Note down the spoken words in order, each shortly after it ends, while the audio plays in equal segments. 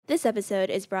This episode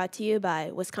is brought to you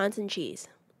by Wisconsin Cheese.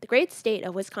 The great state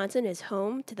of Wisconsin is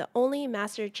home to the only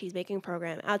master cheesemaking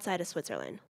program outside of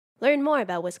Switzerland. Learn more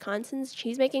about Wisconsin's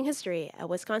cheesemaking history at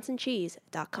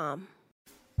wisconsincheese.com.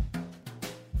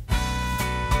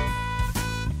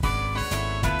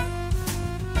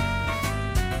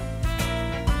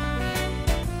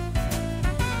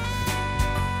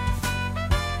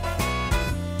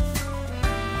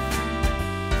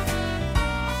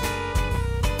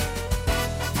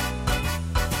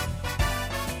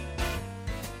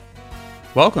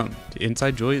 Welcome to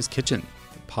Inside Julia's Kitchen,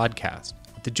 the podcast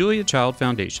of the Julia Child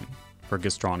Foundation for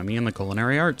Gastronomy and the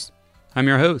Culinary Arts. I'm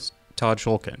your host, Todd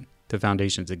Shulkin, the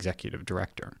Foundation's Executive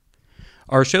Director.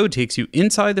 Our show takes you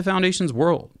inside the Foundation's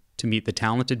world to meet the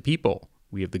talented people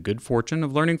we have the good fortune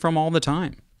of learning from all the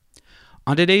time.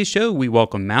 On today's show, we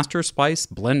welcome Master Spice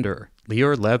Blender,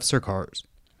 Lior Lev Serkars.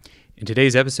 In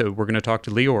today's episode, we're going to talk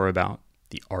to Lior about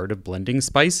the art of blending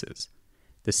spices,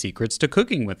 the secrets to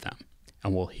cooking with them,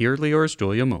 and we'll hear Lior's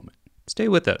Julia moment. Stay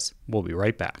with us. We'll be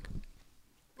right back.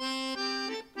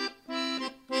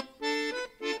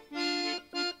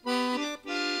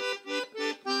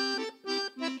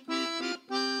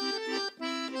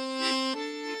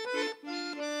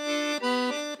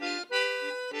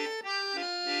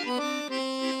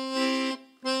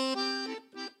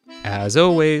 As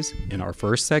always, in our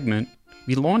first segment,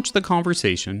 we launch the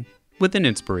conversation with an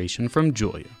inspiration from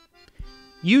Julia.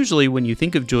 Usually when you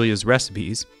think of Julia's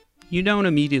recipes, you don't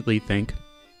immediately think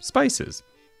spices.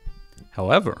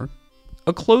 However,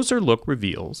 a closer look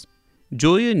reveals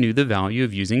Julia knew the value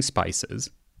of using spices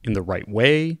in the right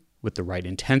way, with the right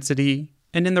intensity,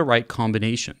 and in the right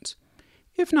combinations,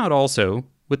 if not also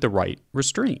with the right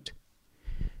restraint.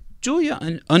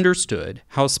 Julia understood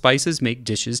how spices make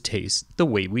dishes taste the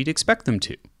way we'd expect them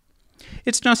to.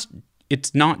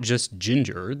 It's not just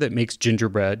ginger that makes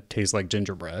gingerbread taste like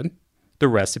gingerbread. The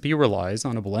recipe relies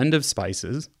on a blend of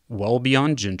spices well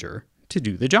beyond ginger to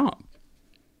do the job.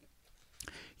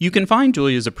 You can find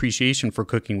Julia's appreciation for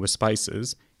cooking with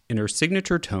spices in her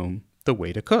signature tome, The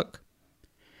Way to Cook.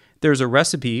 There's a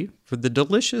recipe for the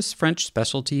delicious French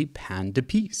specialty pain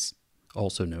d'épices,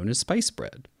 also known as spice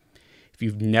bread. If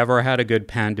you've never had a good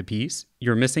pain d'épices,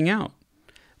 you're missing out.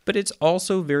 But it's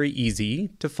also very easy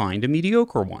to find a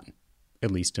mediocre one, at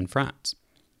least in France.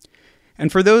 And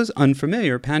for those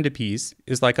unfamiliar, pain d'épices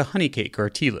is like a honey cake or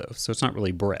a tea loaf, so it's not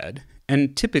really bread.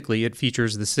 And typically it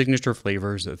features the signature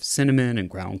flavors of cinnamon and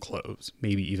ground cloves,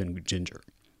 maybe even ginger.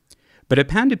 But a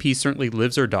pain d'épices certainly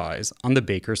lives or dies on the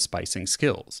baker's spicing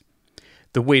skills.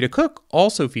 The Way to Cook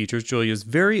also features Julia's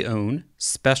very own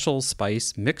special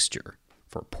spice mixture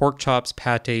for pork chops,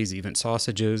 pâtés, even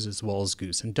sausages, as well as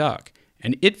goose and duck.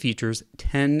 And it features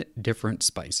 10 different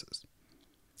spices.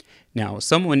 Now,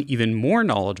 someone even more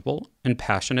knowledgeable and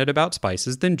passionate about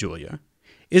spices than Julia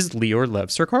is Lior Lev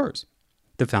Serkars,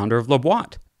 the founder of La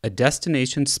Boîte, a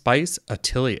destination spice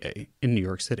atelier in New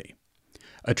York City.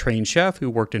 A trained chef who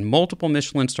worked in multiple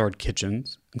Michelin-starred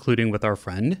kitchens, including with our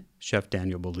friend, Chef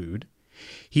Daniel Boulud,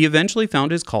 he eventually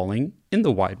found his calling in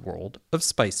the wide world of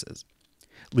spices.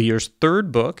 Lior's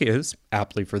third book is,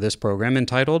 aptly for this program,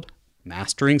 entitled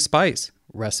Mastering Spice,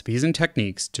 Recipes and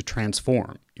Techniques to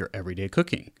Transform Your Everyday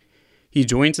Cooking. He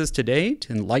joins us today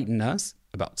to enlighten us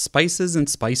about spices and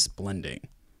spice blending.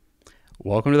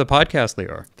 Welcome to the podcast,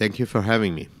 Lior. Thank you for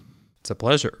having me. It's a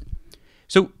pleasure.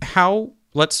 So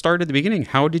let's start at the beginning.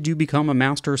 How did you become a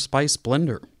master spice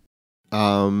blender?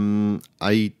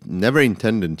 I never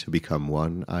intended to become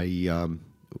one. I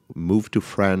moved to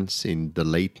France in the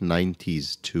late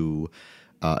 90s to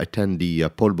attend the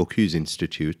Paul Bocuse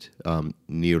Institute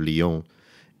near Lyon.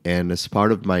 And as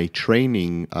part of my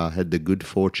training, I had the good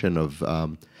fortune of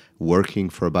working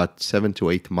for about 7 to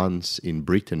 8 months in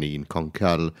Brittany, in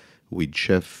Cancale, with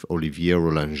Chef Olivier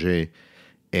Rollinger.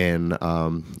 And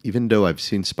even though I've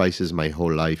seen spices my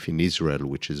whole life in Israel,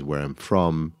 which is where I'm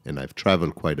from, and I've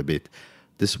traveled quite a bit,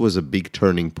 this was a big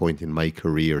turning point in my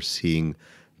career, seeing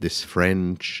this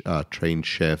French trained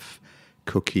chef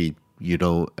cooking,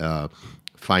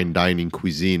 fine dining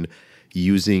cuisine,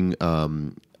 using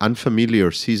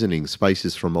unfamiliar seasoning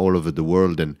spices from all over the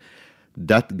world. And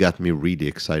that got me really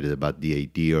excited about the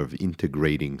idea of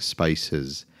integrating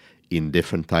spices in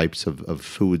different types of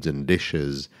foods and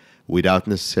dishes without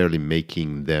necessarily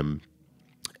making them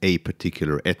a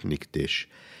particular ethnic dish.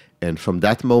 And from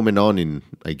that moment on, in,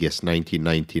 I guess,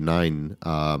 1999,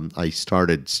 I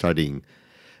started studying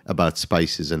about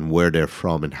spices and where they're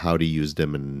from and how to use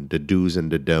them and the do's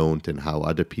and the don't and how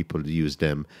other people use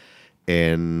them.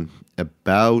 And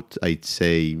about, I'd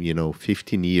say,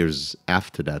 15 years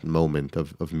after that moment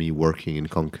of me working in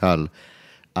Cancale,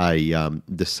 I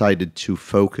decided to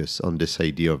focus on this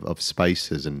idea of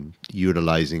spices and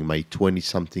utilizing my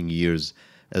 20-something years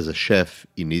as a chef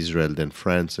in Israel, then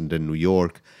France, and then New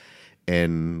York,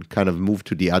 and kind of move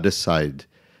to the other side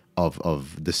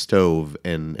of the stove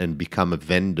and become a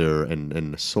vendor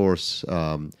and a source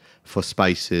for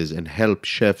spices and help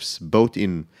chefs both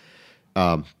in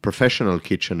professional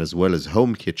kitchen as well as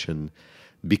home kitchen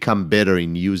become better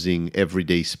in using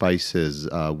everyday spices,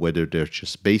 whether they're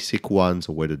just basic ones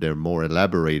or whether they're more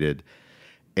elaborated.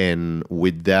 And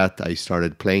with that, I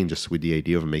started playing just with the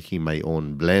idea of making my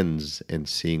own blends and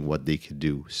seeing what they could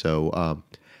do. So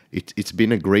it's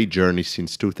been a great journey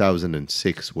since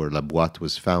 2006, where La Boîte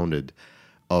was founded,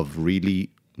 of really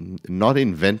not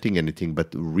inventing anything, but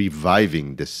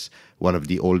reviving this one of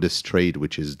the oldest trade,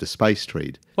 which is the spice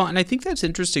trade. Well, and I think that's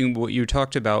interesting what you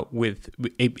talked about with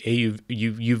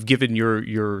you've given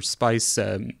your spice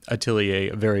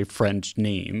atelier a very French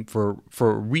name for a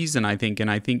reason, I think,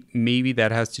 and I think maybe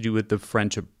that has to do with the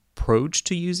French approach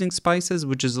to using spices,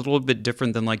 which is a little bit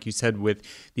different than, like you said, with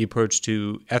the approach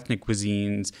to ethnic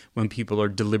cuisines when people are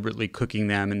deliberately cooking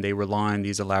them and they rely on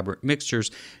these elaborate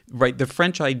mixtures, right? The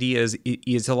French idea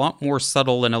is a lot more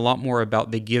subtle and a lot more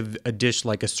about they give a dish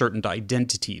like a certain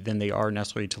identity than they are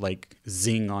necessarily to like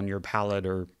zing on your palate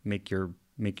or make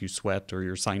you sweat or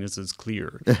your sinuses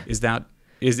clear. Is that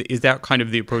kind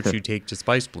of the approach you take to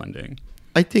spice blending?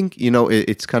 I think,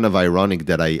 it's kind of ironic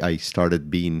that I started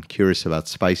being curious about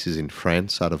spices in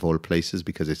France, out of all places,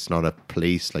 because it's not a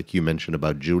place, like you mentioned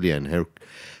about Julia and her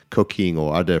cooking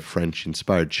or other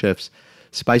French-inspired chefs.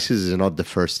 Spices is not the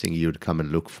first thing you'd come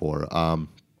and look for.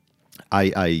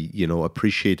 I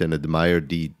appreciate and admire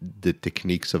the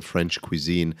techniques of French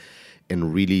cuisine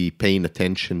and really paying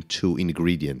attention to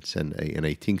ingredients. And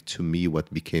I think, to me,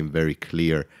 what became very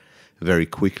clear very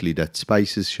quickly, that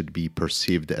spices should be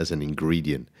perceived as an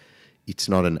ingredient. It's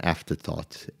not an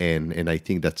afterthought. And I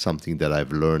think that's something that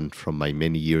I've learned from my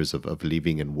many years of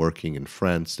living and working in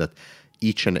France, that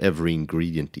each and every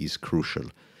ingredient is crucial.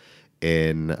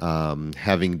 And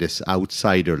having this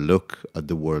outsider look at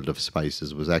the world of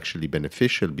spices was actually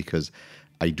beneficial, because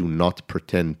I do not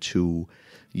pretend to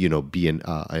be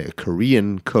a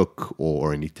Korean cook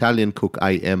or an Italian cook.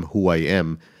 I am who I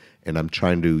am. And I'm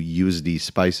trying to use these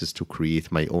spices to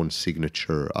create my own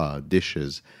signature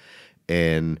dishes.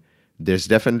 And there's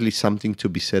definitely something to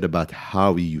be said about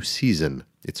how you season.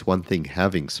 It's one thing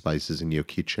having spices in your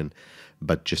kitchen,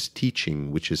 but just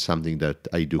teaching, which is something that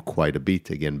I do quite a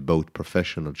bit, again, both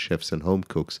professional chefs and home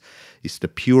cooks, is the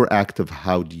pure act of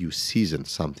how do you season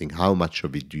something? How much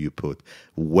of it do you put?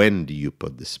 When do you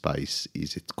put the spice?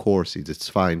 Is it coarse? Is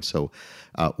it fine? So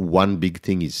one big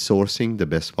thing is sourcing the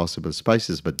best possible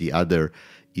spices, but the other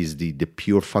is the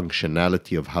pure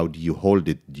functionality of how do you hold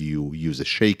it? Do you use a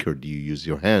shaker? Do you use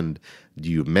your hand? Do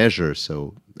you measure?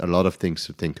 So a lot of things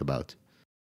to think about.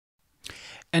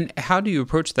 And how do you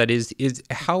approach that? Is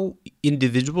how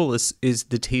individual is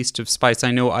the taste of spice?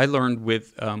 I know I learned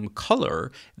with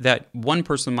color that one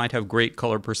person might have great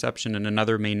color perception and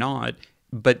another may not,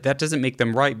 but that doesn't make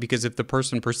them right, because if the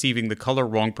person perceiving the color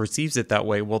wrong perceives it that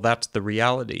way, well, that's the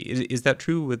reality. Is that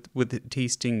true with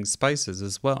tasting spices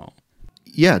as well?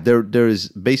 Yeah, there is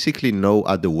basically no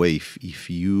other way. If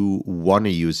you want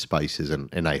to use spices,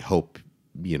 and I hope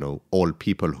all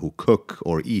people who cook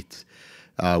or eat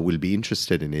will be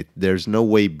interested in it, there's no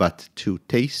way but to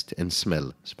taste and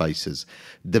smell spices.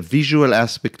 The visual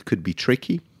aspect could be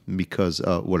tricky because,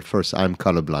 first, I'm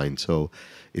colorblind, so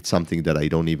it's something that I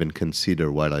don't even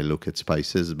consider while I look at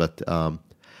spices. But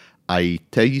I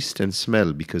taste and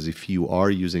smell, because if you are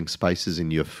using spices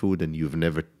in your food and you've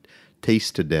never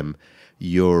tasted them,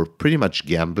 you're pretty much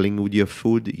gambling with your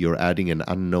food. You're adding an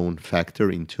unknown factor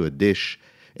into a dish,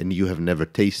 and you have never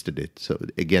tasted it. So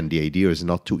again, the idea is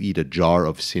not to eat a jar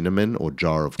of cinnamon or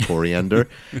jar of coriander.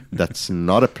 That's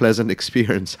not a pleasant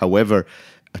experience. However,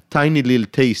 a tiny little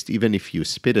taste, even if you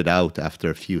spit it out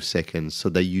after a few seconds, so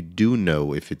that you do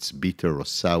know if it's bitter or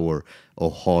sour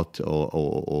or hot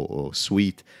or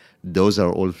sweet, those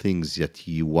are all things that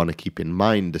you want to keep in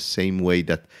mind, the same way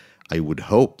that I would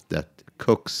hope that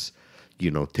cooks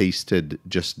tasted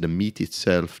just the meat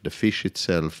itself, the fish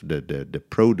itself, the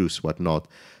produce, whatnot,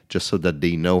 just so that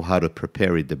they know how to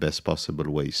prepare it the best possible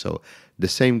way. So the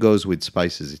same goes with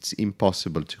spices. It's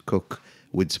impossible to cook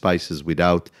with spices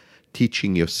without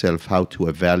teaching yourself how to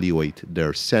evaluate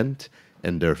their scent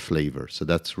and their flavor. So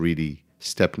that's really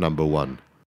step number one.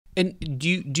 And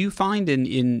do you find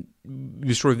in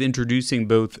sort of introducing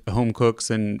both home cooks,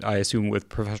 and I assume with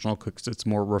professional cooks it's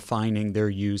more refining their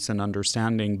use and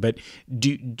understanding, but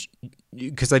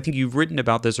because I think you've written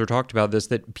about this or talked about this,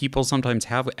 that people sometimes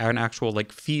have an actual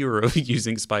like fear of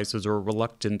using spices or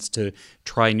reluctance to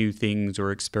try new things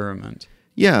or experiment.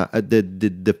 Yeah,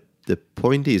 the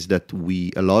point is that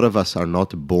a lot of us are not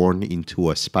born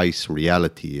into a spice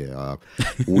reality.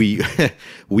 We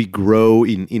we grow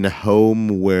in a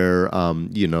home where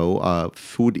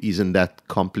food isn't that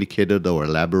complicated or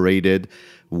elaborated.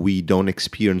 We don't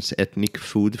experience ethnic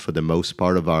food for the most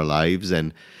part of our lives,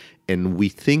 and we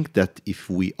think that if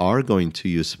we are going to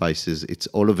use spices, it's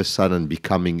all of a sudden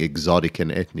becoming exotic and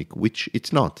ethnic, which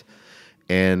it's not.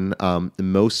 And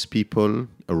most people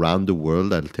around the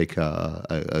world, I'll take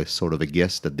a sort of a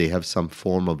guess that they have some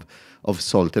form of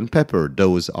salt and pepper.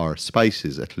 Those are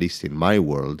spices, at least in my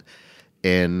world.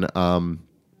 And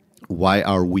why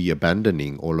are we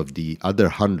abandoning all of the other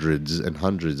hundreds and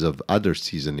hundreds of other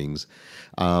seasonings?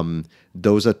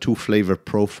 Those are two flavor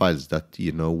profiles that,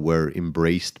 were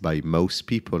embraced by most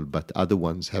people, but other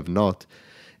ones have not.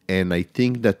 And I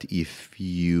think that if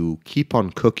you keep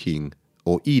on cooking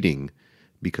or eating,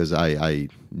 because I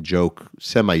joke,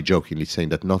 semi-jokingly saying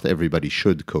that not everybody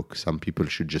should cook. Some people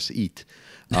should just eat.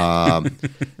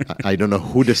 I don't know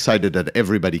who decided that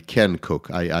everybody can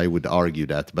cook. I would argue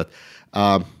that. But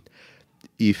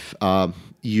if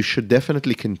you should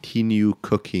definitely continue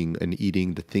cooking and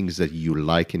eating the things that you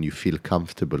like and you feel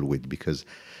comfortable with, because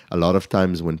a lot of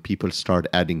times when people start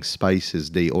adding spices,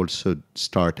 they also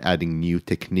start adding new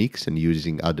techniques and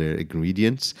using other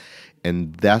ingredients.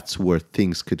 And that's where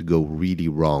things could go really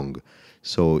wrong.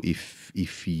 So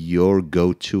if your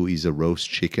go-to is a roast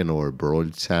chicken or a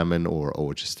broiled salmon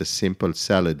or just a simple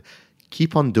salad,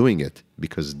 keep on doing it,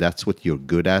 because that's what you're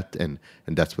good at and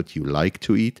that's what you like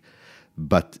to eat.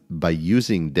 But by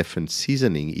using different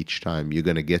seasoning each time, you're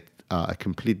going to get a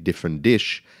complete different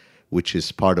dish, which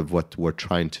is part of what we're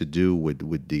trying to do with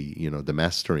the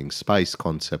mastering spice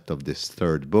concept of this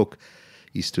third book,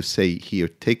 is to say, here,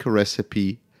 take a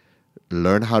recipe,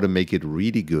 learn how to make it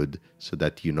really good so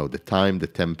that you know the time, the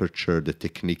temperature, the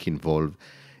technique involved,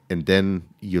 and then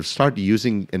you'll start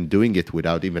using and doing it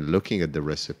without even looking at the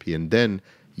recipe. And then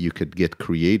you could get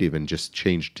creative and just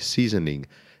change the seasoning,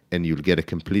 and you'll get a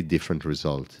complete different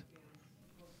result.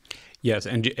 Yes,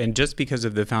 and just because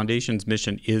of the Foundation's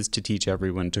mission is to teach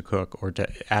everyone to cook or to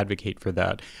advocate for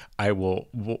that, I will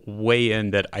weigh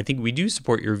in that I think we do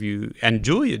support your view, and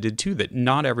Julia did too, that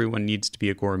not everyone needs to be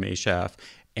a gourmet chef,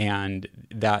 and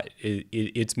that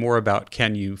it's more about,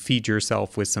 can you feed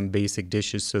yourself with some basic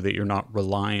dishes so that you're not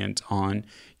reliant on,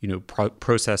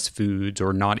 processed foods,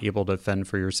 or not able to fend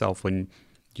for yourself when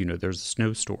there's a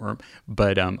snowstorm.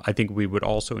 But I think we would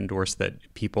also endorse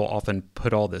that people often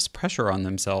put all this pressure on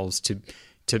themselves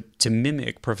to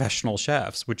mimic professional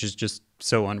chefs, which is just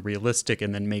so unrealistic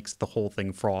and then makes the whole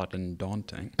thing fraught and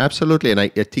daunting. Absolutely. And I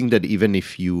think that even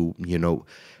if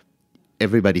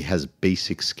everybody has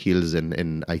basic skills,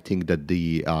 and I think that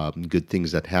the good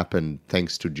things that happen,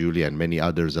 thanks to Julia and many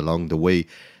others along the way,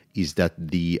 is that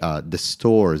the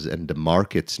stores and the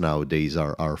markets nowadays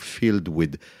are filled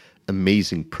with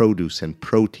amazing produce and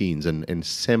proteins and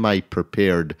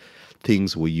semi-prepared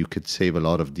things where you could save a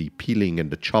lot of the peeling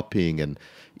and the chopping. And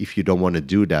if you don't want to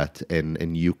do that,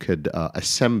 and you could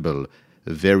assemble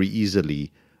very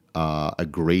easily a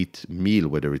great meal,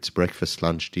 whether it's breakfast,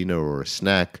 lunch, dinner, or a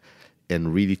snack,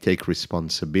 and really take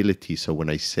responsibility. So when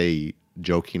I say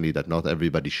jokingly that not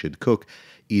everybody should cook,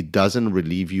 it doesn't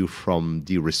relieve you from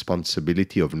the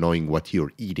responsibility of knowing what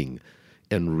you're eating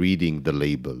and reading the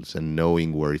labels and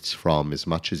knowing where it's from as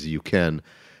much as you can.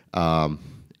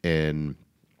 And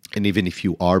even if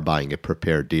you are buying a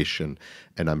prepared dish, and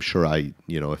I'm sure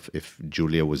if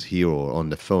Julia was here or on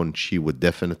the phone, she would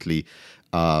definitely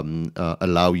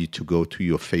allow you to go to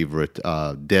your favorite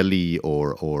deli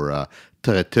or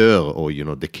traiteur or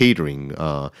the catering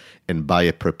and buy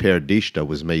a prepared dish that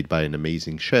was made by an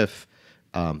amazing chef.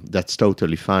 That's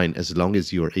totally fine, as long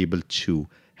as you're able to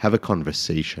have a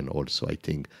conversation also, I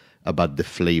think, about the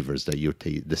flavors that you're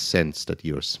the scents that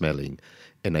you're smelling,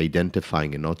 and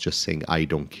identifying, and not just saying, I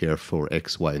don't care for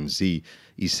X, Y, and Z.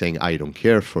 Is saying, I don't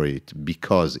care for it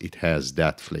because it has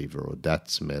that flavor or that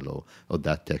smell or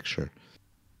that texture.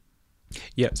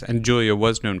 Yes, and Julia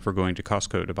was known for going to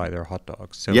Costco to buy their hot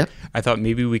dogs. So yeah. I thought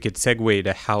maybe we could segue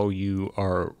to how you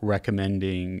are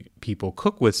recommending people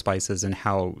cook with spices, and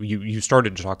how you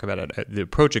started to talk about it, the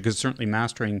approach, because certainly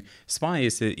Mastering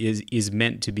Spice is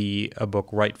meant to be a book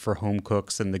right for home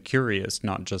cooks and the curious,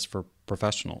 not just for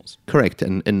professionals. Correct.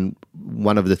 And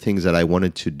one of the things that I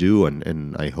wanted to do,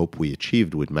 and I hope we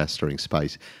achieved with Mastering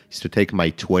Spice, is to take my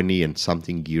 20 and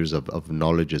something years of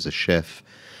knowledge as a chef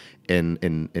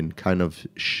and kind of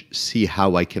see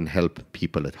how I can help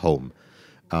people at home.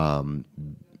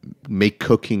 make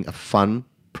cooking a fun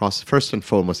process. First and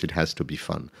foremost, it has to be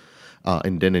fun.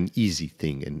 And then an easy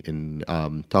thing. And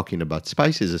talking about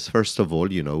spices is, first of all,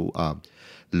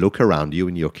 look around you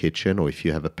in your kitchen, or if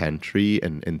you have a pantry,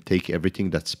 and take everything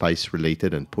that's spice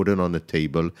related and put it on the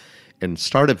table and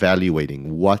start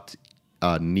evaluating what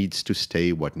needs to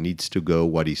stay, what needs to go,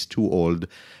 what is too old,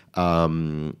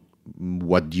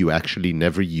 what you actually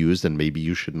never used and maybe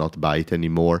you should not buy it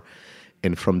anymore.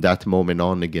 And from that moment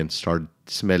on, again, start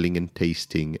smelling and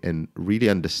tasting and really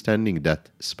understanding that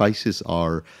spices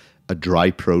are a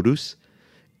dry produce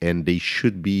and they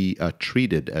should be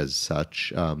treated as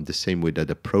such. The same way that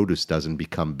the produce doesn't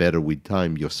become better with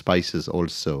time, your spices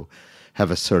also have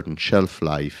a certain shelf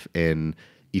life. And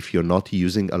if you're not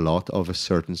using a lot of a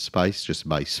certain spice, just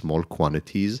buy small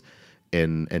quantities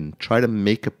and try to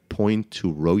make a point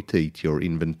to rotate your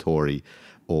inventory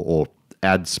or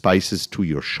add spices to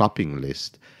your shopping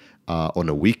list on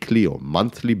a weekly or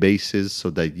monthly basis so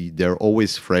that they're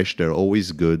always fresh, they're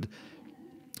always good.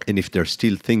 And if there's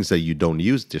still things that you don't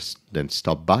use, just then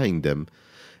stop buying them.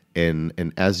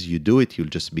 And as you do it, you'll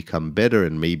just become better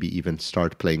and maybe even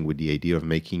start playing with the idea of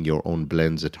making your own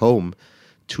blends at home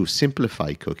to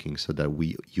simplify cooking so that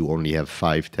you only have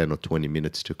 5, 10, or 20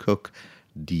 minutes to cook.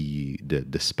 The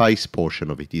spice portion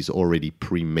of it is already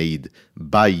pre-made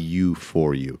by you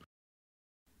for you.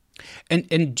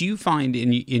 And do you find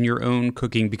in your own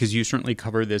cooking, because you certainly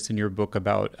cover this in your book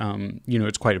about,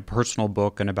 it's quite a personal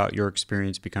book and about your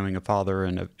experience becoming a father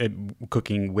and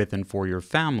cooking with and for your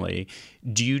family,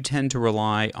 do you tend to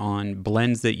rely on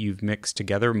blends that you've mixed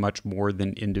together much more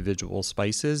than individual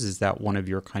spices? Is that one of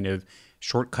your kind of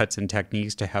shortcuts and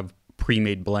techniques to have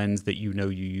pre-made blends that you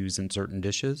use in certain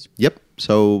dishes? Yep.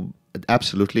 So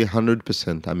absolutely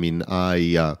 100%. I mean,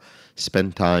 I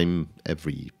spend time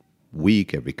every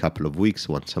week, every couple of weeks,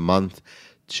 once a month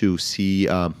to see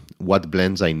what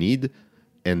blends I need.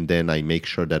 And then I make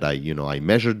sure that I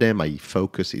measure them, I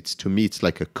focus. To me, it's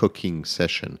like a cooking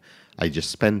session. I just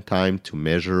spend time to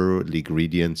measure the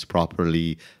ingredients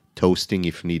properly, toasting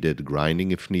if needed,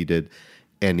 grinding if needed.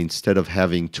 And instead of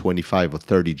having 25 or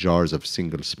 30 jars of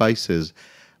single spices,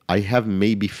 I have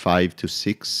maybe 5 to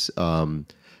 6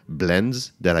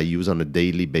 blends that I use on a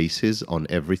daily basis on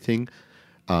everything.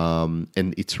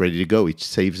 And it's ready to go. It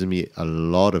saves me a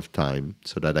lot of time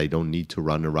so that I don't need to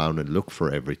run around and look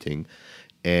for everything.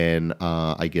 And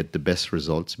I get the best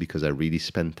results because I really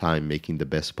spend time making the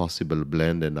best possible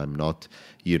blend, and I'm not,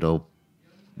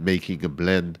 making a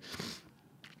blend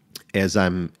as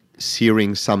I'm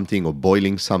searing something or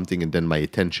boiling something and then my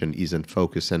attention isn't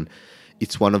focused. And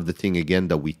it's one of the things, again,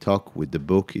 that we talk with the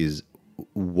book is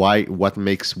what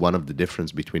makes one of the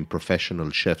difference between professional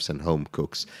chefs and home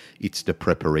cooks. It's the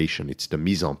preparation, it's the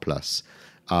mise en place.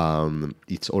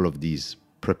 It's all of these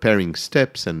preparing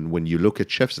steps. And when you look at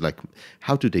chefs, like,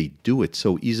 how do they do it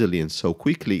so easily and so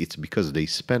quickly? It's because they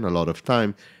spend a lot of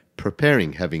time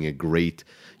preparing, having a great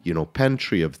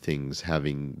pantry of things,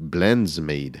 having blends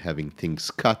made, having things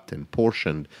cut and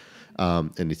portioned.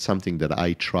 And it's something that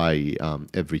I try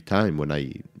every time when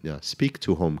I speak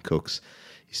to home cooks,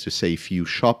 is to say, if you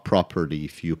shop properly,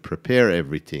 if you prepare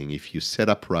everything, if you set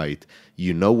up right,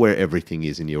 where everything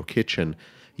is in your kitchen,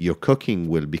 your cooking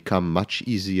will become much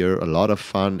easier, a lot of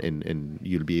fun, and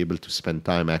you'll be able to spend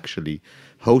time actually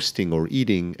hosting or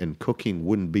eating, and cooking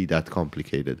wouldn't be that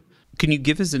complicated. Can you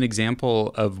give us an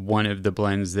example of one of the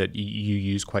blends that you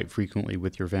use quite frequently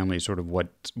with your family? Sort of what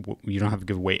you don't have to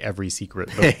give away every secret,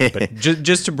 but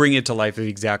just to bring it to life,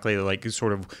 exactly like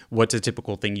sort of what's a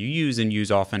typical thing you use and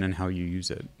use often and how you use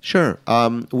it. Sure.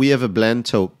 We have a blend.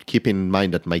 So keep in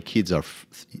mind that my kids are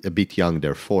a bit young.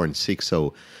 They're 4 and 6.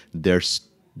 So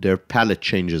their palate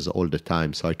changes all the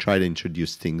time. So I try to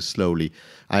introduce things slowly.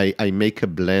 I make a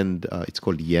blend. It's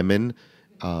called Yemen.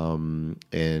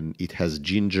 And it has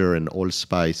ginger and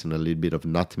allspice and a little bit of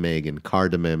nutmeg and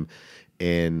cardamom,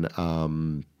 and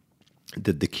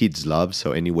that the kids love.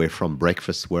 So anywhere from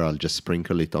breakfast, where I'll just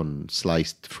sprinkle it on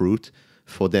sliced fruit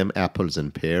for them, apples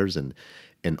and pears,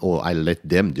 or I'll let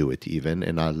them do it even.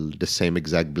 And the same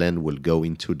exact blend will go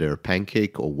into their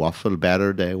pancake or waffle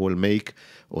batter that I will make,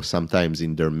 or sometimes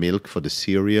in their milk for the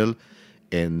cereal.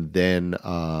 And then,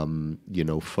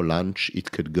 for lunch,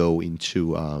 it could go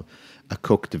into a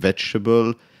cooked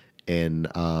vegetable, and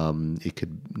it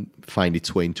could find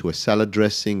its way into a salad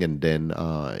dressing, and then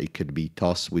it could be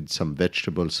tossed with some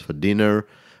vegetables for dinner.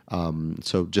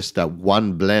 So just that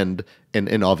one blend,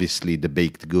 and obviously the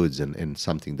baked goods, and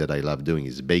something that I love doing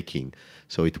is baking.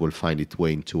 So it will find its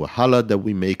way into a challah that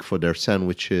we make for their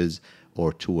sandwiches,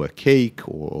 or to a cake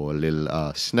or a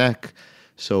little snack.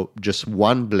 So just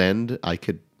one blend, I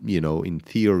could in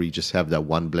theory, just have that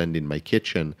one blend in my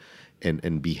kitchen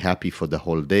and be happy for the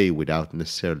whole day without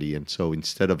necessarily. And so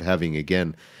instead of having,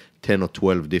 again, 10 or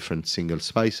 12 different single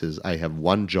spices, I have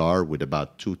one jar with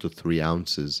about 2 to 3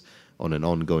 ounces on an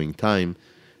ongoing time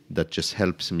that just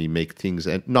helps me make things.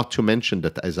 And not to mention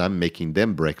that as I'm making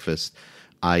them breakfast,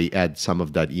 I add some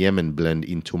of that Yemen blend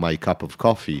into my cup of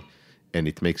coffee, and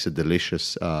it makes a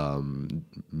delicious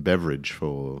beverage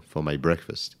for my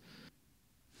breakfast.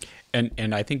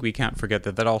 And I think we can't forget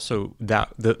that also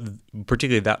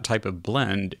particularly that type of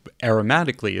blend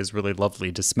aromatically is really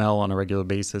lovely to smell on a regular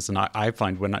basis. And I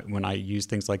find when I use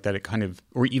things like that, it kind of,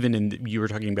 or even you were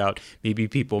talking about, maybe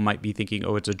people might be thinking,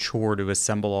 oh, it's a chore to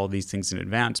assemble all these things in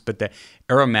advance. But the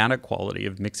aromatic quality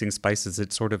of mixing spices,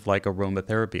 it's sort of like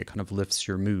aromatherapy. It kind of lifts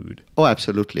your mood. Oh,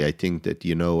 absolutely. I think that,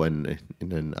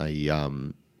 and I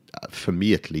for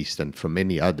me at least, and for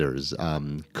many others,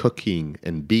 cooking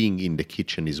and being in the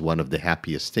kitchen is one of the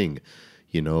happiest thing.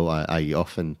 I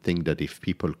often think that if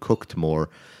people cooked more,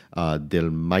 they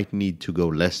might need to go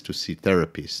less to see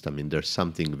therapists. I mean, there's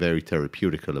something very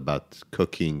therapeutical about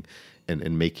cooking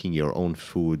and making your own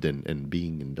food and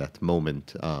being in that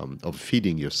moment of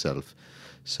feeding yourself.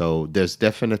 So there's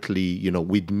definitely,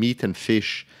 with meat and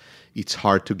fish, it's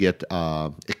hard to get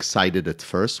excited at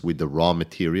first with the raw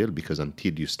material because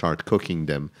until you start cooking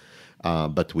them.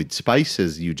 But with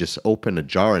spices, you just open a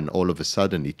jar and all of a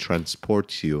sudden it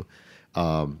transports you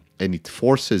and it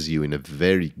forces you in a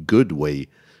very good way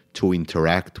to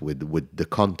interact with the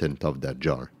content of that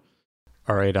jar.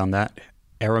 All right, on that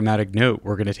aromatic note,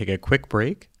 we're going to take a quick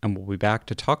break and we'll be back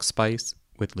to talk spice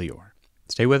with Lior.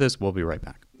 Stay with us. We'll be right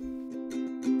back.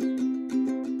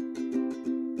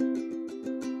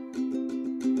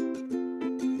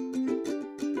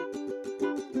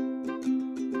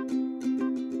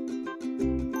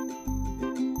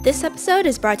 This episode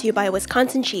is brought to you by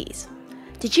Wisconsin Cheese.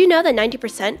 Did you know that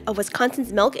 90% of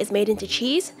Wisconsin's milk is made into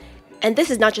cheese? And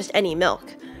this is not just any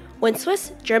milk. When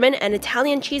Swiss, German, and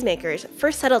Italian cheesemakers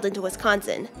first settled into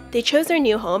Wisconsin, they chose their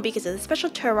new home because of the special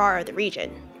terroir of the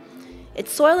region.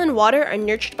 Its soil and water are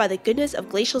nurtured by the goodness of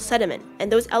glacial sediment,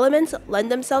 and those elements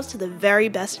lend themselves to the very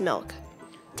best milk.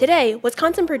 Today,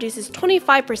 Wisconsin produces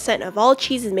 25% of all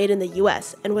cheeses made in the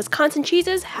U.S., and Wisconsin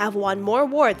cheeses have won more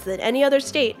awards than any other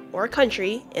state or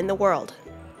country in the world.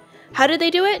 How did they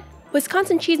do it?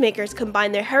 Wisconsin cheesemakers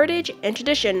combined their heritage and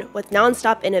tradition with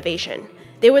nonstop innovation.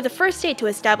 They were the first state to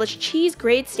establish cheese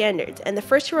grade standards and the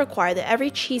first to require that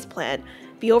every cheese plant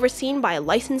be overseen by a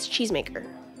licensed cheesemaker.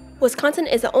 Wisconsin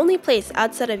is the only place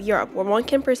outside of Europe where one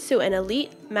can pursue an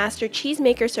elite master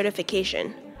cheesemaker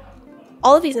certification.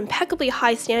 All of these impeccably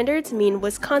high standards mean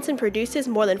Wisconsin produces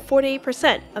more than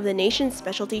 48% of the nation's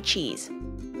specialty cheese.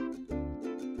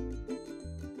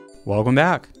 Welcome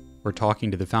back. We're talking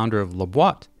to the founder of La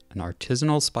Boite, an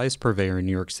artisanal spice purveyor in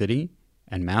New York City,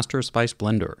 and master spice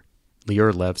blender,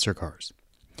 Lior Lev Serkars.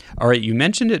 All right, you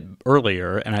mentioned it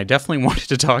earlier, and I definitely wanted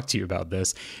to talk to you about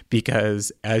this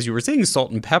because, as you were saying,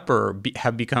 salt and pepper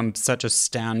have become such a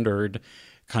standard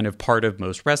kind of part of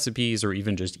most recipes, or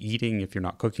even just eating. If you're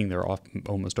not cooking, they're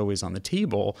almost always on the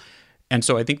table. And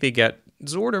so I think they get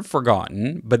sort of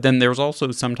forgotten, but then there's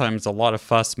also sometimes a lot of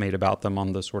fuss made about them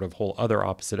on the sort of whole other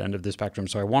opposite end of the spectrum.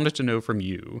 So I wanted to know from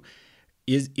you,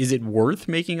 is it worth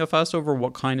making a fuss over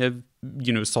what kind of,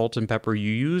 salt and pepper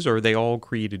you use, or are they all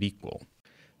created equal?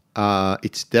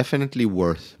 It's definitely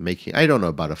worth making. I don't know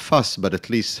about a fuss, but at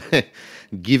least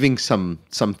giving some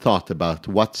thought about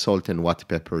what salt and what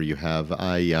pepper you have.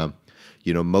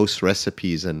 Most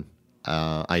recipes, and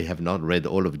I have not read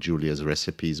all of Julia's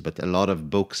recipes, but a lot of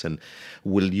books and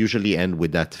will usually end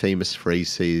with that famous phrase,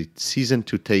 say, season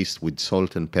to taste with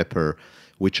salt and pepper,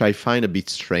 which I find a bit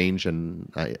strange. And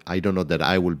I don't know that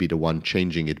I will be the one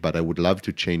changing it, but I would love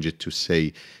to change it to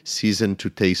say season to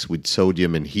taste with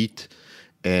sodium and heat.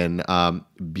 And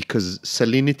because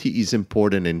salinity is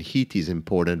important and heat is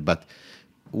important, but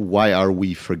why are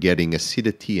we forgetting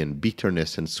acidity and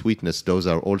bitterness and sweetness? Those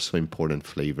are also important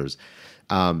flavors.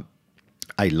 I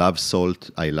love salt,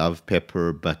 I love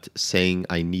pepper, but saying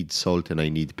I need salt and I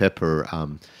need pepper,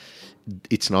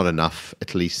 it's not enough,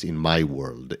 at least in my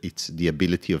world. It's the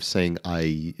ability of saying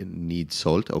I need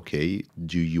salt. Okay,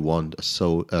 do you want a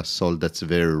salt that's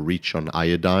very rich on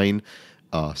iodine?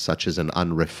 Such as an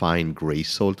unrefined gray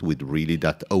salt with really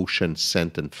that ocean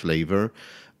scent and flavor?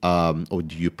 Or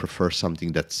do you prefer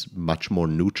something that's much more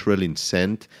neutral in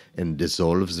scent and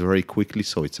dissolves very quickly,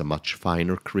 so it's a much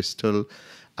finer crystal?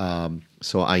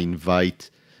 So I invite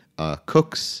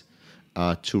cooks,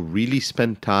 to really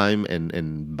spend time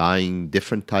and buying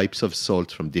different types of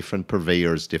salt from different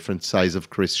purveyors, different size of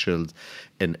crystals,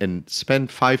 and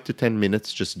spend 5 to 10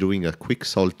 minutes just doing a quick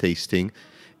salt tasting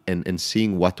and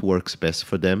seeing what works best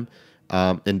for them.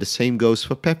 And the same goes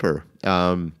for pepper.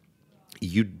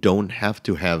 You don't have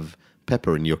to have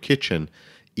pepper in your kitchen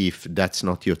if that's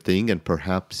not your thing, and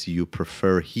perhaps you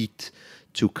prefer heat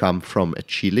to come from a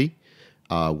chili,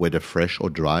 whether fresh or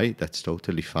dry. That's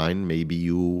totally fine. Maybe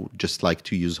you just like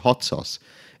to use hot sauce,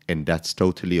 and that's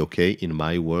totally okay. In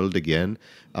my world, again,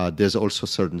 there's also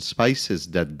certain spices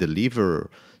that deliver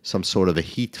some sort of a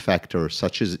heat factor,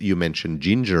 such as you mentioned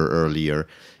ginger earlier.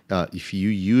 If you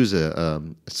use a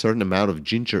certain amount of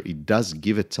ginger, it does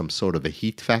give it some sort of a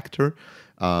heat factor,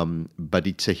 but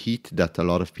it's a heat that a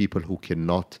lot of people who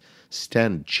cannot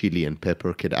stand chili and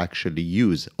pepper could actually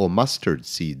use, or mustard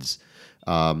seeds.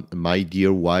 My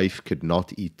dear wife could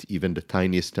not eat even the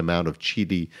tiniest amount of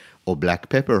chili or black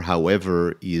pepper,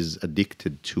 however, is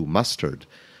addicted to mustard.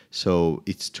 So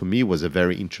it's, to me, was a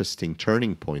very interesting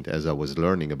turning point as I was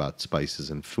learning about spices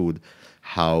and food,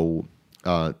 how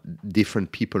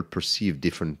different people perceive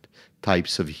different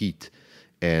types of heat.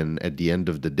 And at the end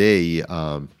of the day,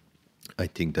 I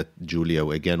think that Julia,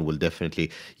 again, will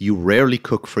definitely, you rarely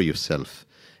cook for yourself.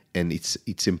 And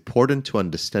it's important to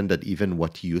understand that even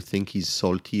what you think is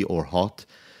salty or hot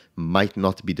might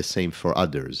not be the same for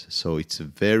others. So it's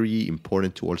very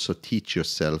important to also teach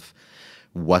yourself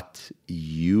what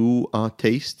you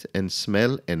taste and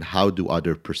smell and how do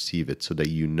others perceive it, so that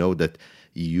you know that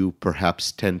you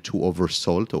perhaps tend to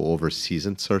oversalt or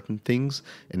overseason certain things,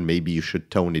 and maybe you should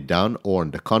tone it down, or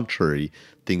on the contrary,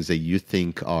 things that you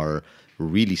think are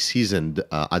really seasoned,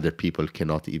 other people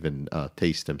cannot even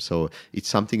taste them. So it's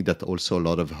something that also a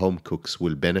lot of home cooks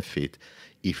will benefit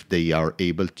if they are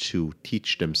able to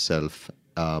teach themselves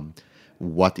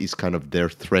what is kind of their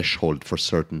threshold for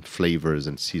certain flavors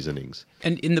and seasonings.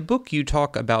 And in the book, you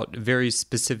talk about very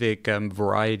specific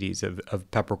varieties of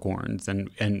peppercorns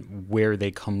and where they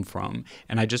come from.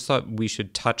 And I just thought we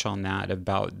should touch on that,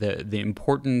 about the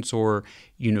importance, or,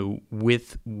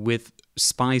 with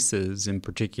spices in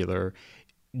particular,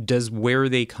 does where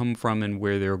they come from and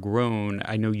where they're grown,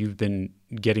 I know you've been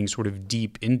getting sort of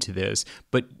deep into this,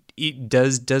 but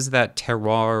does that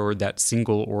terroir or that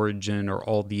single origin or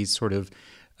all these sort of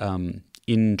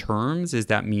in terms, is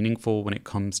that meaningful when it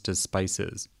comes to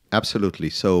spices? Absolutely.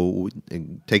 So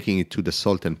taking it to the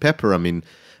salt and pepper,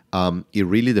 it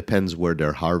really depends where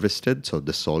they're harvested. So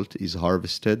the salt is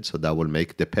harvested, so that will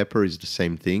make the pepper is the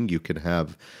same thing. You can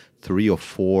have 3 or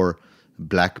 4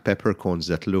 black peppercorns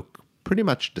that look pretty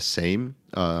much the same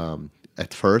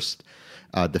at first.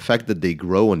 The fact that they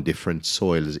grow on different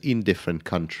soils in different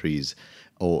countries,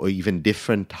 or even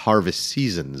different harvest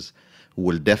seasons,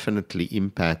 will definitely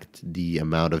impact the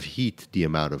amount of heat, the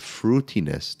amount of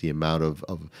fruitiness, the amount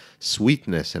of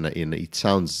sweetness. And it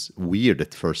sounds weird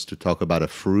at first to talk about a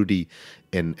fruity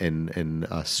and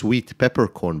sweet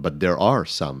peppercorn, but there are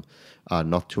some.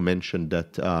 Not to mention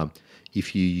that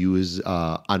if you use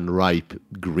unripe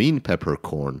green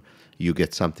peppercorn, you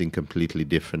get something completely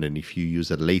different. And if you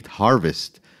use a late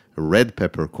harvest red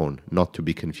peppercorn, not to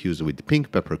be confused with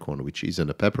pink peppercorn, which isn't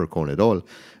a peppercorn at all,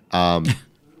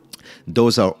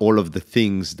 those are all of the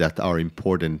things that are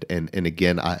important. And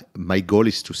again, my goal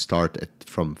is to start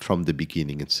from the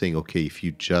beginning and saying, okay, if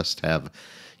you just have,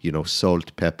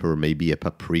 salt, pepper, maybe a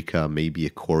paprika, maybe a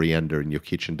coriander in your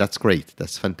kitchen, that's great.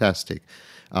 That's fantastic.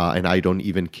 And I don't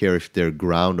even care if they're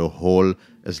ground or whole,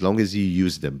 as long as you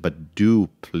use them. But do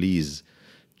please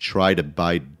try to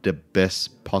buy the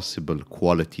best possible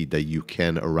quality that you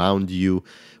can around you,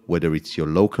 whether it's your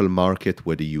local market,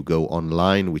 whether you go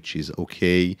online, which is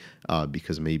okay,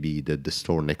 because maybe the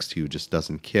store next to you just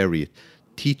doesn't carry it.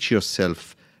 Teach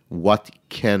yourself what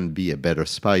can be a better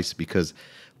spice, because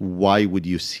why would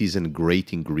you season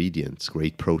great ingredients,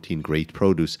 great protein, great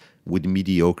produce with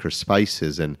mediocre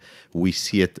spices? And we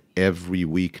see it every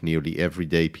week, nearly every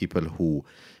day, people who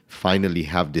finally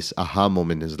have this aha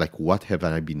moment, is like, what have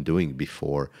I been doing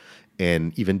before?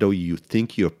 And even though you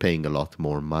think you're paying a lot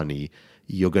more money,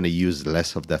 you're going to use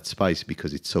less of that spice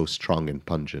because it's so strong and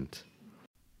pungent.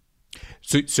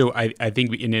 So I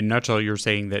think in a nutshell, you're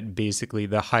saying that basically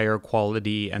the higher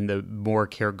quality and the more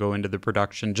care go into the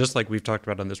production, just like we've talked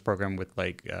about on this program with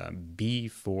like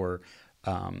beef or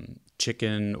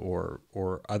chicken or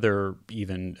other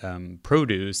even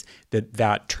produce,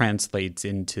 that translates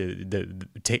into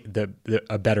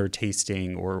a better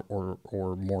tasting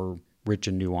or more rich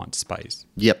and nuanced spice.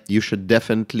 Yep, you should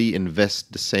definitely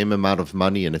invest the same amount of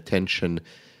money and attention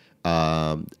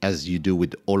as you do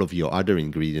with all of your other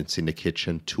ingredients in the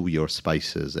kitchen, to your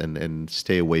spices, and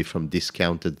stay away from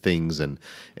discounted things and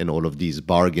all of these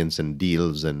bargains and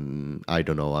deals. And I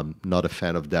don't know, I'm not a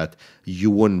fan of that. You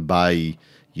wouldn't buy,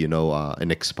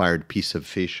 an expired piece of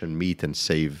fish and meat and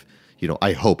save,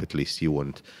 I hope at least you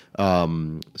wouldn't.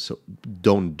 So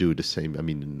don't do the same,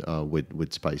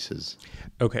 with spices.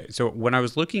 Okay, so when I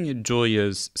was looking at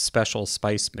Julia's special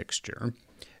spice mixture,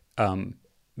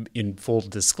 in full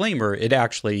disclaimer, it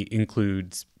actually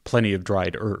includes plenty of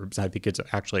dried herbs. I think it's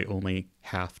actually only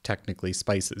half technically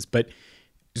spices. But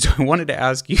so I wanted to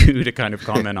ask you to kind of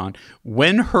comment on,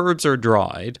 when herbs are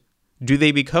dried, do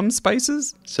they become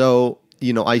spices? So,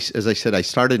 as I said, I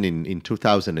started in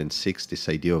 2006, this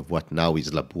idea of what now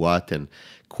is La Boîte, and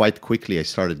quite quickly I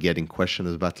started getting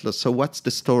questions about, so what's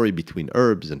the story between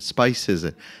herbs and spices?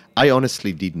 And I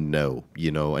honestly didn't know,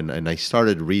 and I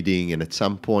started reading, and at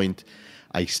some point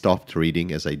I stopped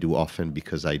reading, as I do often,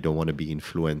 because I don't want to be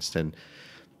influenced. And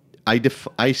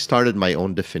I started my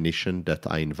own definition that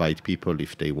I invite people,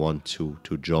 if they want to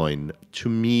join. To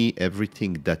me,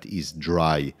 everything that is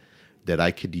dry, that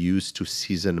I could use to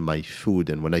season my food,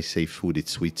 and when I say food,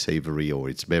 it's sweet, savory, or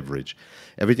it's beverage.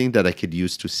 Everything that I could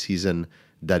use to season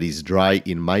that is dry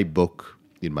in my book,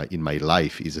 in my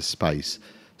life, is a spice.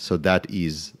 So that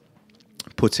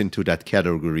puts into that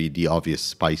category the obvious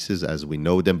spices as we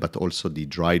know them, but also the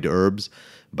dried herbs,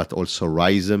 but also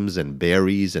rhizomes and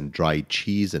berries and dried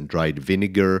cheese and dried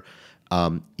vinegar.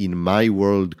 In my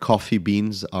world, coffee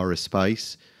beans are a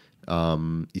spice.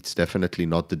 It's definitely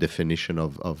not the definition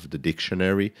of the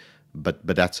dictionary, but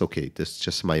that's okay. That's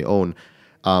just my own.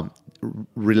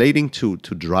 Relating to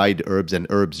dried herbs and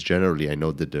herbs generally, I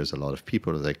know that there's a lot of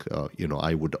people like,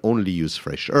 I would only use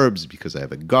fresh herbs because I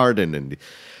have a garden, and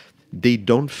they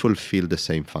don't fulfill the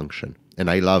same function. And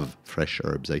I love fresh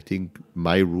herbs. I think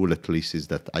my rule, at least, is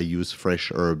that I use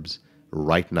fresh herbs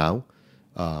right now,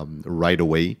 right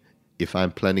away. If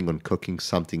I'm planning on cooking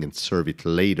something and serve it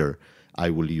later, I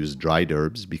will use dried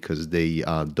herbs because they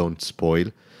don't spoil,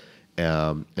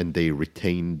 and they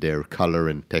retain their color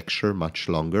and texture much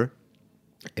longer.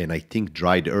 And I think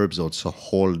dried herbs also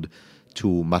hold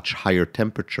to much higher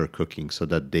temperature cooking, so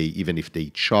that they, even if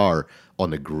they char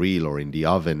on a grill or in the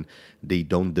oven, they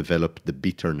don't develop the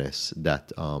bitterness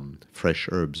that fresh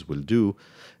herbs will do.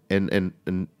 And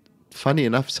funny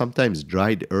enough, sometimes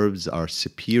dried herbs are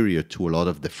superior to a lot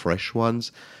of the fresh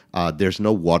ones. There's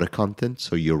no water content,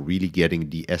 so you're really getting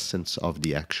the essence of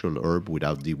the actual herb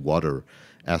without the water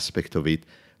aspect of it.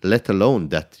 Let alone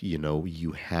that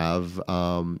you have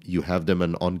them on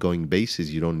an ongoing basis.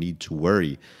 You don't need to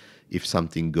worry if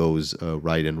something goes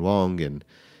right and wrong. And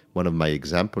one of my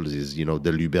examples is, the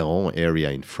Luberon area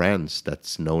in France,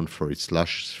 that's known for its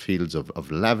lush fields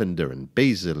of lavender and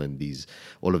basil and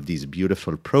all of these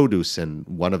beautiful produce. And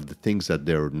one of the things that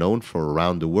they're known for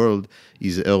around the world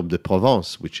is herbe de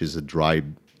Provence, which is a dry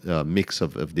mix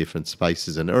of different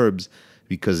spices and herbs,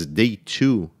 because they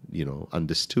too,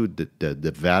 understood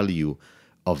the value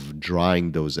of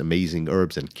drying those amazing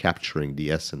herbs and capturing the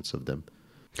essence of them.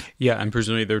 Yeah, and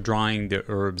presumably they're drying the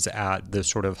herbs at the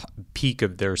sort of peak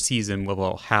of their season, where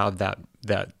they'll have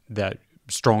that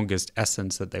strongest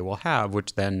essence that they will have,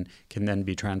 which then can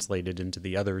be translated into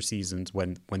the other seasons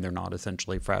when they're not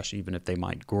essentially fresh, even if they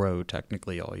might grow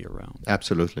technically all year round.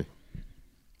 Absolutely.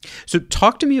 So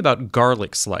talk to me about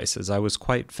garlic slices. I was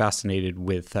quite fascinated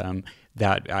with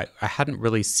that. I hadn't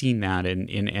really seen that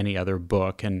in any other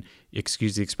book, and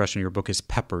excuse the expression, your book is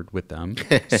peppered with them,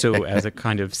 so as a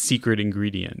kind of secret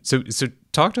ingredient. So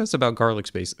talk to us about garlic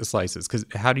slices, because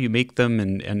how do you make them,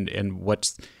 and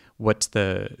what's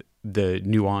the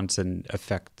nuance and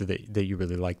effect that you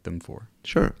really like them for?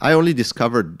 Sure. I only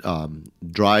discovered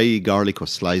dry garlic or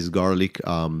sliced garlic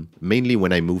mainly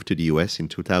when I moved to the US in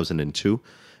 2002.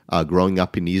 Growing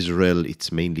up in Israel,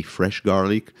 it's mainly fresh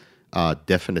garlic.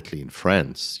 Definitely in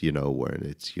France, where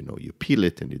it's, you peel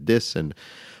it and you this and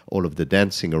all of the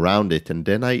dancing around it. And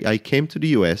then I came to the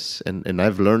US and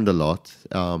I've learned a lot.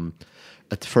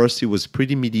 At first, it was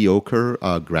pretty mediocre,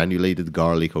 granulated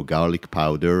garlic or garlic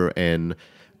powder. And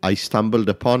I stumbled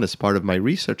upon, as part of my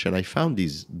research, and I found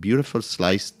these beautiful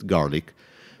sliced garlic.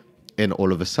 And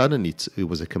all of a sudden, it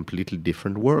was a completely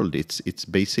different world. It's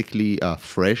basically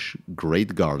fresh,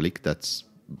 great garlic that's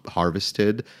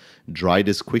harvested, dried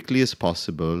as quickly as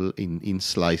possible in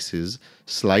slices,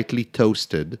 slightly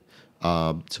toasted,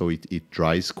 so it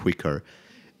dries quicker.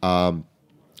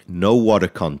 No water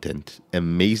content,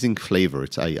 amazing flavor.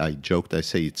 I joked, I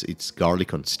say it's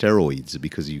garlic on steroids,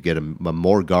 because you get a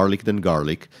more garlic than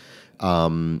garlic.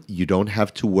 You don't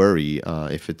have to worry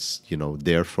if it's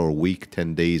there for a week,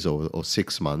 10 days, or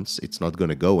 6 months. It's not going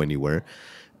to go anywhere.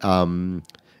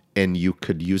 And you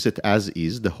could use it as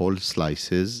is, the whole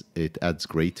slices. It adds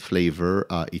great flavor.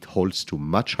 It holds to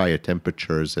much higher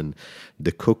temperatures, and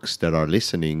the cooks that are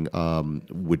listening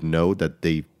would know that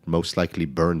they most likely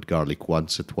burned garlic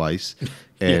once or twice,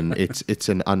 and it's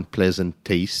an unpleasant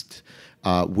taste.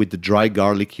 With the dry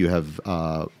garlic, you have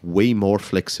way more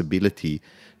flexibility.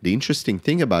 The interesting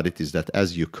thing about it is that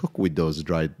as you cook with those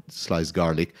dried sliced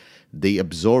garlic, they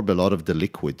absorb a lot of the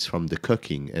liquids from the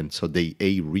cooking, and so they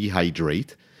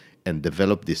rehydrate and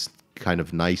develop this kind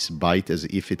of nice bite as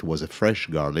if it was a fresh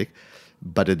garlic.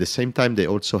 But at the same time, they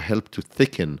also help to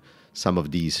thicken some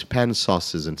of these pan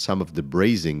sauces and some of the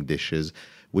braising dishes,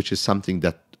 which is something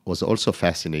that was also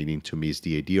fascinating to me, is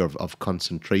the idea of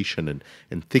concentration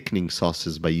and thickening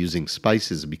sauces by using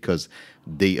spices, because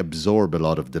they absorb a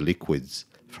lot of the liquids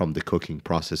from the cooking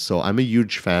process. So I'm a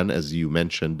huge fan. As you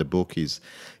mentioned, the book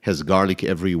has garlic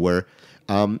everywhere.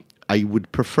 I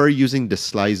would prefer using the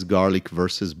sliced garlic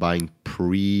versus buying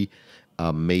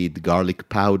pre-made garlic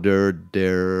powder.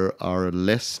 There are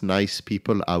less nice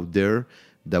people out there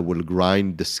that will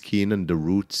grind the skin and the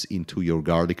roots into your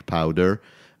garlic powder.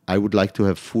 I would like to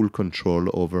have full control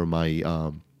over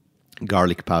my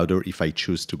garlic powder if I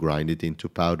choose to grind it into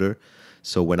powder.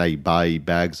 So when I buy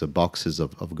bags or boxes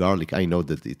of garlic, I know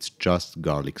that it's just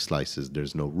garlic slices.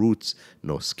 There's no roots,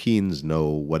 no skins, no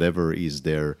whatever is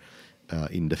there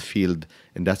in the field.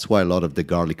 And that's why a lot of the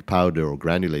garlic powder or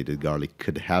granulated garlic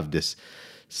could have this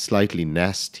slightly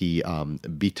nasty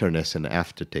bitterness and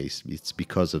aftertaste. It's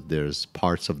because there's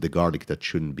parts of the garlic that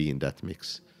shouldn't be in that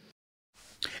mix.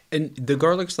 And the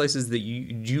garlic slices that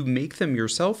you make them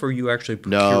yourself, or you actually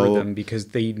procure them because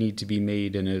they need to be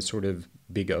made in a sort of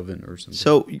big oven or something?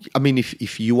 So, I mean,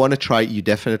 if you want to try, you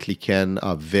definitely can,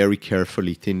 very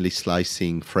carefully, thinly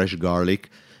slicing fresh garlic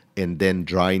and then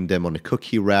drying them on a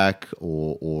cookie rack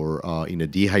or in a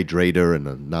dehydrator.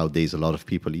 And nowadays, a lot of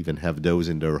people even have those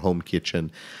in their home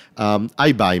kitchen.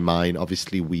 I buy mine.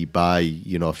 Obviously, we buy,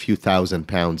 a few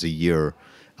 £1,000 a year.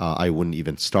 I wouldn't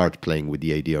even start playing with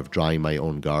the idea of drying my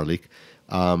own garlic.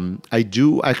 I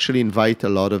do actually invite a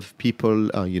lot of people,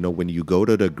 when you go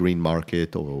to the green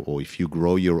market or if you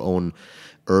grow your own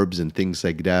herbs and things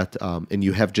like that, and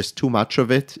you have just too much of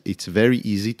it, it's very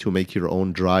easy to make your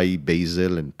own dry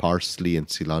basil and parsley and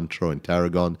cilantro and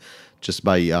tarragon just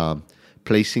by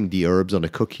placing the herbs on a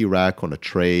cookie rack, on a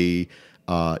tray,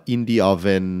 in the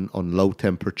oven, on low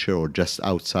temperature, or just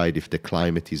outside if the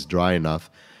climate is dry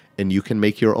enough. And you can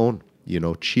make your own.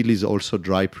 Chilies also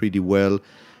dry pretty well.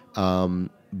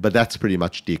 But that's pretty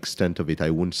much the extent of it. I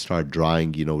wouldn't start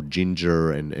drying,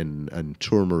 ginger and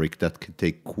turmeric. That could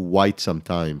take quite some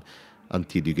time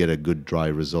until you get a good dry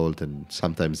result, and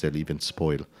sometimes they'll even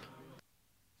spoil.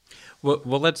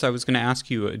 Well, I was going to ask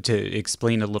you to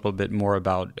explain a little bit more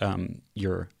about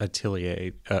your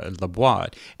atelier, La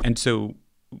Boite. And so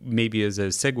maybe as a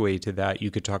segue to that, you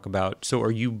could talk about, so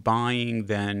are you buying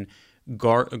then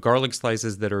garlic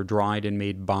slices that are dried and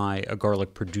made by a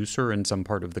garlic producer in some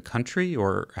part of the country,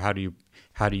 or how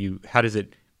does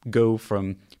it go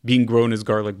from being grown as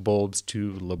garlic bulbs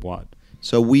to La Boite?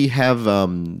 So we have,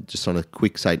 just on a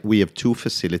quick side, we have two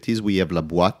facilities. We have La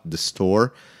Boite, the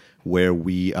store, where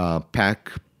we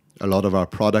pack a lot of our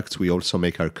products. We also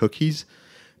make our cookies,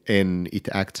 and it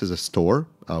acts as a store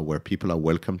where people are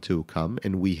welcome to come.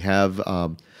 And we have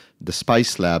the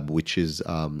Spice Lab, which is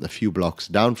a few blocks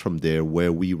down from there,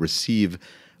 where we receive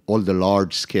all the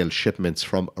large-scale shipments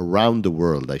from around the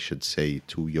world, I should say,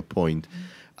 to your point.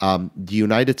 The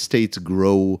United States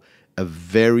grow a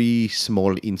very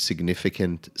small,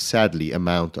 insignificant, sadly,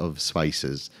 amount of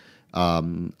spices.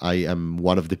 I am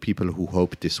one of the people who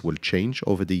hope this will change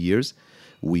over the years.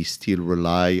 We still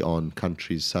rely on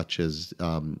countries such as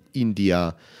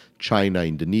India, China,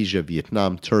 Indonesia,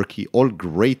 Vietnam, Turkey, all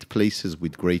great places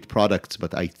with great products.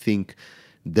 But I think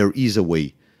there is a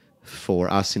way for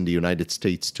us in the United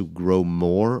States to grow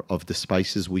more of the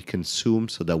spices we consume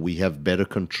so that we have better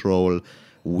control.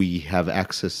 We have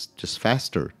access just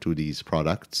faster to these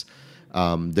products.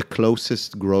 The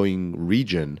closest growing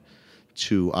region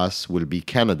to us will be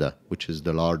Canada, which is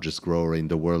the largest grower in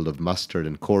the world of mustard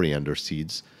and coriander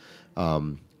seeds.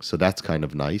 So that's kind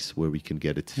of nice, where we can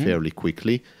get it fairly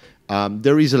quickly.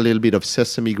 There is a little bit of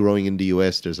sesame growing in the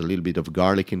US. There's a little bit of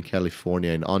garlic in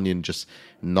California and onion, just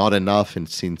not enough. And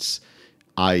since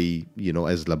I,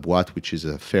 as La Boite, which is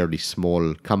a fairly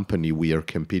small company, we are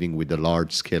competing with a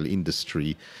large-scale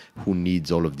industry who needs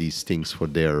all of these things for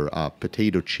their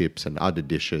potato chips and other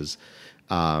dishes.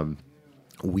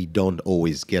 we don't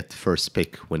always get first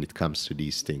pick when it comes to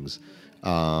these things.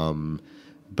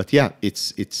 But yeah,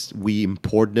 it's we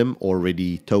import them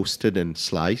already toasted and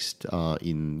sliced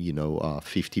in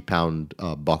 50-pound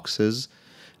boxes.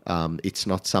 It's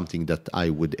not something that I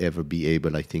would ever be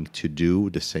able, I think, to do.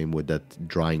 The same with that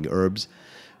drying herbs.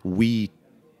 We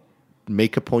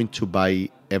make a point to buy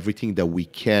everything that we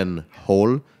can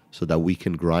whole so that we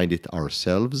can grind it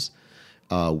ourselves.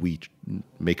 We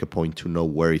make a point to know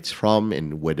where it's from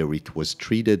and whether it was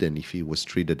treated, and if it was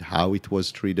treated, how it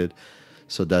was treated,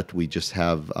 so that we just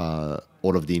have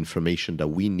all of the information that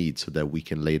we need so that we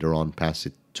can later on pass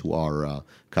it to our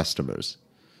customers.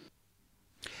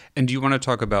 And do you want to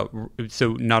talk about,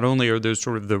 so not only are those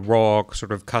sort of the raw,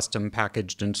 sort of custom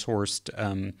packaged and sourced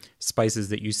spices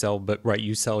that you sell, but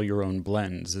you sell your own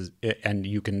blends, and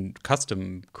you can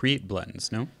custom create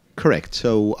blends, no? Correct.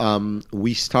 So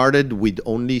we started with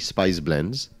only spice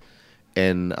blends.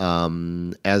 And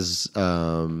as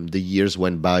the years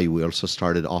went by, we also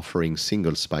started offering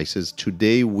single spices.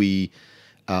 Today, we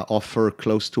offer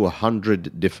close to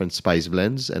 100 different spice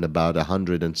blends and about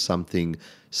 100 and something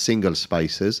single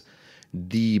spices.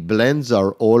 The blends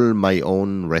are all my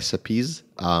own recipes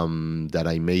that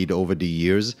I made over the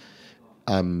years.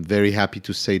 I'm very happy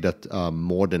to say that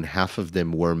more than half of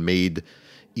them were made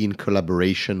in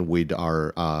collaboration with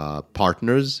our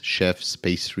partners, chefs,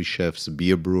 pastry chefs,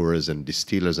 beer brewers, and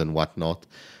distillers and whatnot,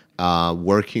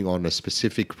 working on a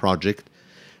specific project.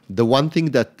 The one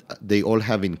thing that they all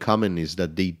have in common is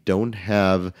that they don't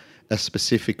have a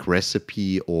specific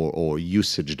recipe or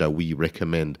usage that we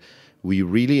recommend. We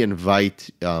really invite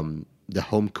the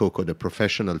home cook or the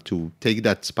professional to take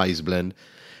that spice blend.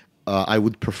 I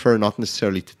would prefer not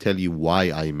necessarily to tell you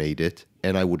why I made it,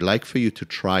 and I would like for you to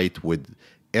try it with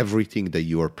everything that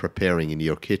you are preparing in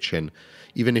your kitchen,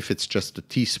 even if it's just a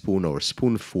teaspoon or a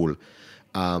spoonful,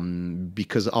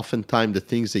 because oftentimes the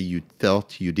things that you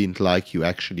thought you didn't like, you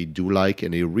actually do like,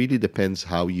 and it really depends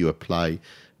how you apply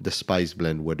the spice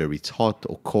blend, whether it's hot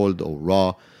or cold or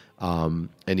raw, and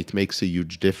it makes a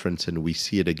huge difference. And we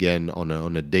see it again on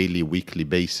a daily, weekly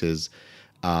basis,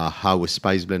 how a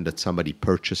spice blend that somebody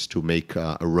purchased to make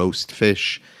a roast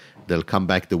fish, they'll come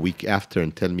back the week after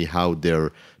and tell me how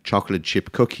their chocolate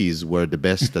chip cookies were the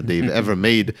best that they've ever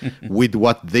made with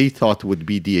what they thought would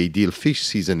be the ideal fish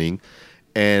seasoning.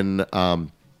 And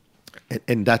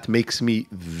that makes me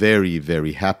very,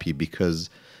 very happy because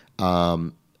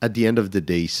at the end of the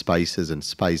day, spices and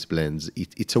spice blends,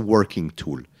 it's a working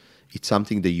tool. It's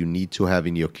something that you need to have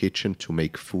in your kitchen to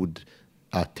make food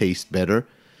taste better.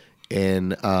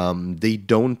 And they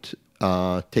don't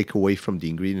take away from the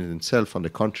ingredient itself. On the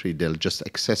contrary, they'll just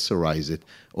accessorize it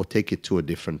or take it to a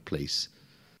different place.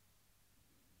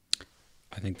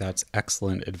 I think that's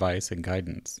excellent advice and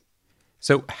guidance.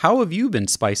 So how have you been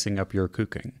spicing up your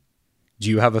cooking? Do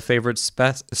you have a favorite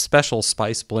special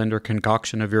spice blend or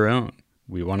concoction of your own?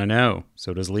 We want to know.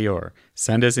 So does Lior.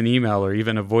 Send us an email or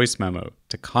even a voice memo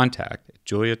to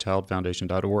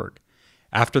contact@juliachildfoundation.org.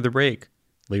 After the break,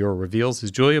 Lior reveals his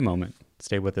Julia moment.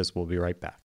 Stay with us. We'll be right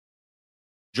back.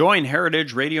 Join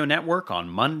Heritage Radio Network on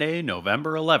Monday,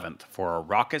 November 11th for a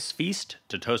raucous feast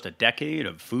to toast a decade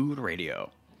of food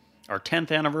radio. Our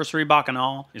 10th anniversary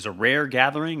Bacchanal is a rare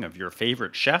gathering of your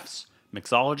favorite chefs,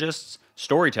 mixologists,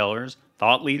 storytellers,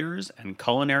 thought leaders, and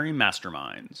culinary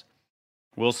masterminds.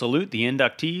 We'll salute the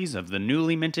inductees of the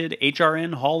newly minted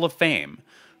HRN Hall of Fame,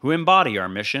 who embody our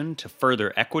mission to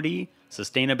further equity,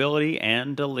 sustainability,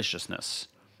 and deliciousness.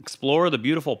 Explore the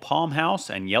beautiful Palm House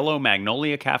and Yellow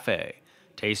Magnolia Cafe.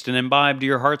 Taste and imbibe to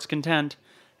your heart's content,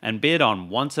 and bid on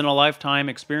once-in-a-lifetime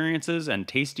experiences and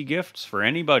tasty gifts for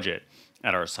any budget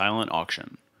at our silent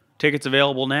auction. Tickets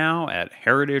available now at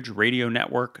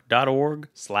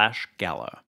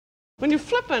heritageradionetwork.org/gala. When you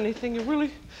flip anything, you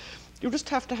just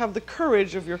have to have the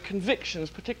courage of your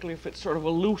convictions, particularly if it's sort of a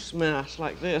loose mass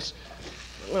like this.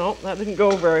 Well, that didn't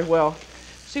go very well.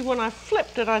 See, when I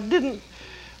flipped it, I didn't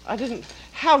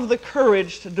have the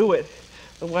courage to do it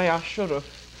the way I should have.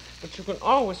 But you can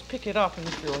always pick it up, and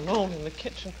if you're alone in the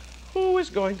kitchen, who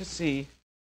is going to see?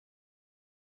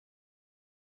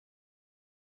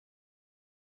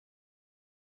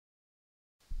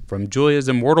 From Julia's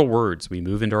immortal words, we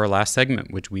move into our last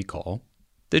segment, which we call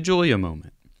the Julia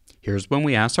moment. Here's when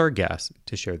we ask our guests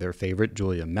to share their favorite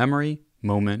Julia memory,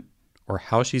 moment, or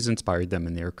how she's inspired them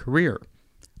in their career.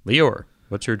 Lior,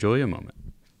 what's your Julia moment?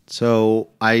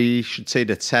 So I should say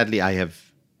that sadly I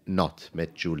have not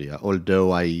met Julia,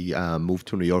 although I moved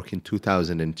to New York in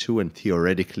 2002 and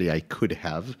theoretically I could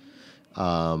have,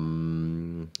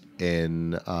 and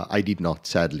I did not,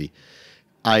 sadly.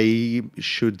 I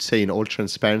should say in all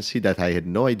transparency that I had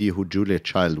no idea who Julia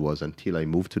Child was until I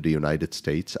moved to the United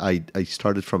States. I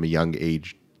started from a young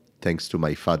age, thanks to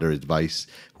my father's advice,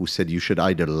 who said you should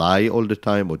either lie all the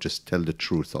time or just tell the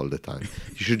truth all the time.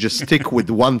 You should just stick with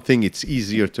one thing. It's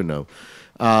easier to know.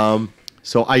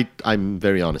 So I'm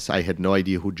very honest. I had no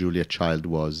idea who Julia Child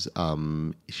was.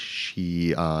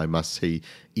 She, I must say,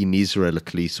 in Israel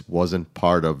at least, wasn't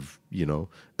part of,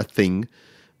 a thing.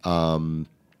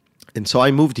 And so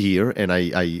I moved here, and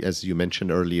I as you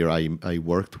mentioned earlier, I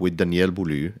worked with Daniel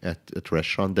Boulud at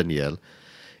Restaurant Daniel.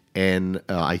 And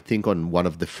I think on one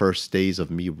of the first days of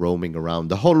me roaming around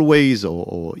the hallways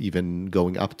or even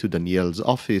going up to Daniel's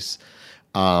office,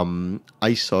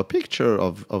 I saw a picture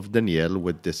of Daniel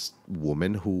with this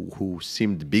woman who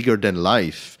seemed bigger than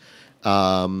life,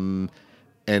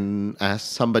 and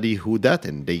asked somebody who that,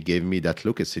 and they gave me that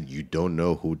look. I said, "You don't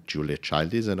know who Julia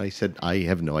Child is?" And I said, "I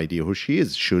have no idea who she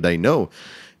is. Should I know?"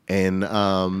 And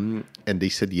they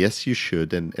said, "Yes, you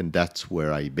should." And that's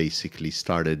where I basically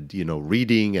started,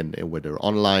 reading and whether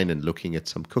online and looking at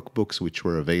some cookbooks which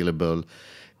were available,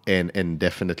 and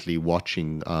definitely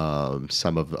watching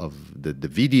some of the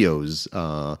videos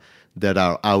that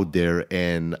are out there.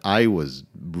 And I was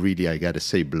really, I got to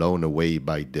say, blown away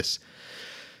by this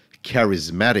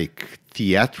charismatic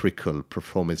theatrical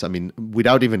performance. I mean,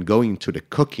 without even going to the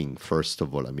cooking, first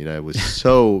of all, I mean, I was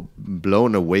so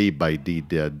blown away by the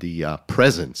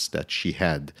presence that she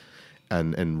had,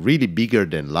 and really bigger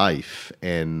than life,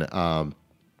 and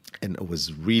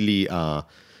was really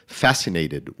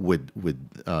fascinated with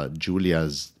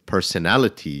Julia's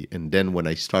personality. And then when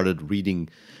I started reading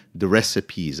the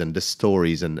recipes and the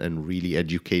stories and really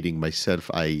educating myself,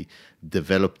 I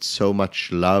developed so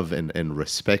much love and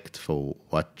respect for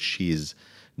what she's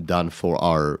done for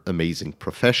our amazing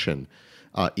profession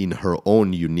in her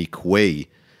own unique way.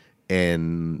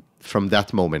 And from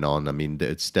that moment on, I mean,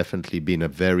 it's definitely been a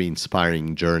very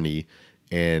inspiring journey.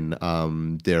 And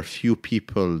there are few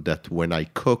people that when I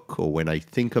cook or when I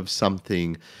think of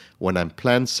something, when I'm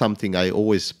planning something, I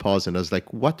always pause and I was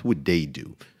like, what would they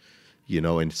do?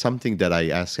 And something that I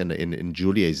ask, and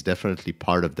Julia is definitely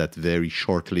part of that very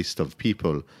short list of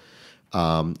people.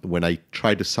 When I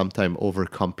try to sometimes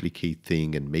overcomplicate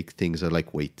things and make things, are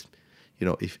like, wait,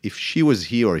 if she was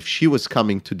here, or if she was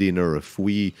coming to dinner, if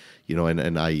we,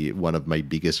 and I, one of my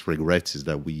biggest regrets is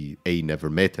that we, A, never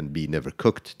met, and B, never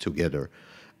cooked together.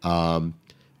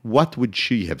 What would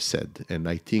she have said? And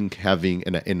I think having,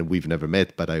 and we've never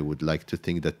met, but I would like to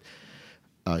think that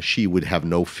she would have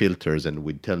no filters and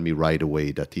would tell me right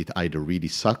away that it either really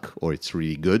suck or it's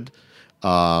really good,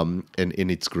 and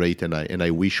it's great. And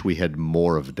I wish we had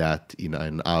more of that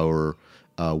in our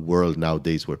world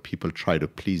nowadays, where people try to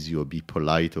please you or be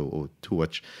polite or too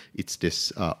much. It's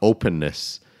this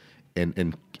openness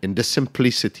and the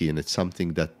simplicity, and it's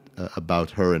something that about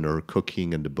her and her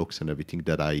cooking and the books and everything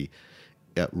that I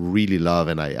really love,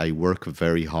 and I work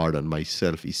very hard on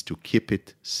myself, is to keep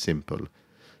it simple.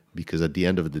 Because at the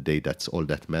end of the day, that's all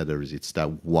that matters. It's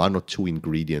that one or two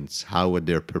ingredients, how are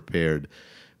they prepared,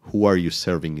 who are you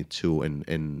serving it to,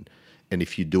 and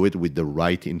if you do it with the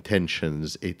right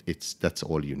intentions, that's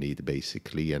all you need,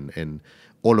 basically. And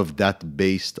all of that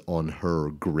based on her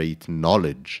great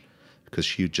knowledge, because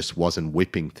she just wasn't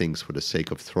whipping things for the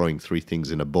sake of throwing 3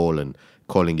 things in a bowl and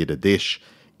calling it a dish.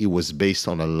 It was based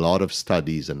on a lot of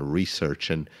studies and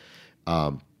research,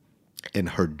 and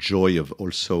her joy of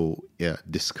also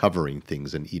discovering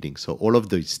things and eating. So all of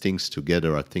these things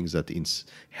together are things that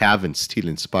have and still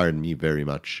inspired me very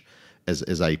much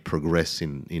as I progress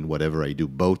in whatever I do,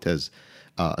 both as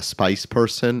a spice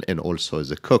person and also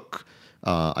as a cook.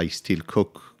 I still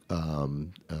cook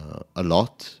a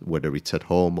lot, whether it's at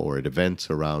home or at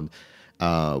events around,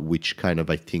 which kind of,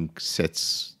 I think,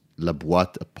 sets La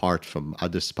Boîte apart from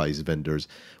other spice vendors.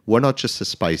 We're not just a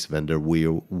spice vendor.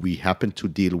 We happen to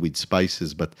deal with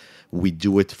spices, but we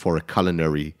do it for a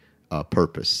culinary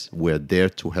purpose. We're there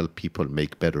to help people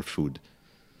make better food.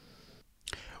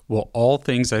 Well, all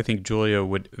things I think Julia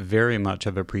would very much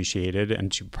have appreciated,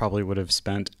 and she probably would have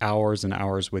spent hours and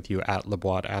hours with you at La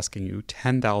Boîte asking you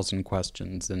 10,000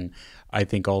 questions. And I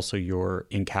think also your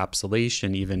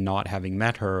encapsulation, even not having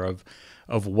met her, of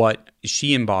what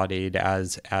she embodied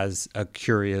as a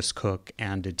curious cook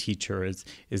and a teacher is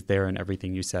there in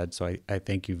everything you said. So I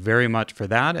thank you very much for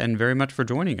that, and very much for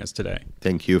joining us today.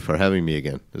 Thank you for having me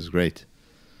again. It was great.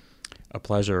 A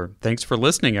pleasure. Thanks for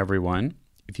listening, everyone.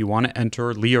 If you want to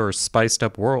enter Lior's Spiced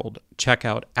Up World, check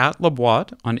out @La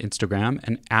Boîte on Instagram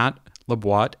and @La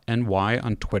Boîte NY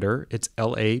on Twitter. It's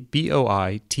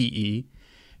LABOITE,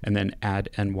 and then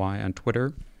 @NY on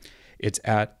Twitter. It's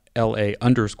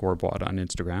 @LA_Boîte on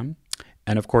Instagram.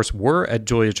 And of course, we're at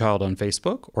Julia Child on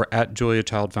Facebook or at Julia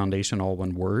Child Foundation, all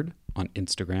one word, on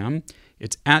Instagram.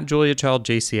 It's at Julia Child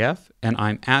JCF, and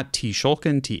I'm at T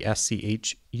Shulkin,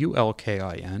 TSCHULKIN,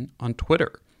 on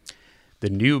Twitter. The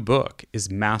new book is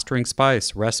Mastering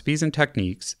Spice, Recipes and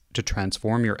Techniques to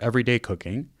Transform Your Everyday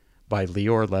Cooking by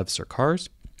Lior Lev Serkars,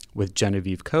 with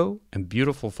Genevieve Coe and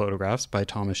beautiful photographs by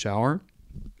Thomas Schauer,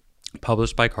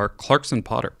 published by Clarkson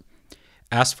Potter.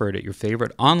 Ask for it at your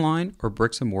favorite online or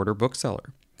bricks-and-mortar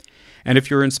bookseller. And if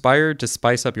you're inspired to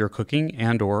spice up your cooking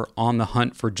and or on the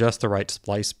hunt for just the right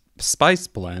spice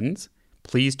blends,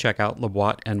 please check out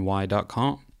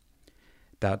laboiteny.com.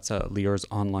 That's Lior's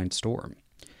online store.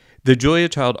 The Julia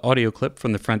Child audio clip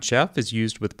from The French Chef is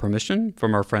used with permission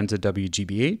from our friends at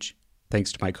WGBH.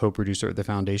 Thanks to my co-producer at the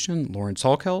Foundation, Lauren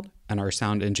Salkeld, and our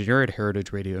sound engineer at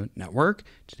Heritage Radio Network.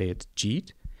 Today it's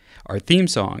Jeet. Our theme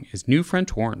song is New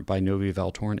French Horn by Novi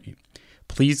Valtorni.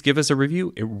 Please give us a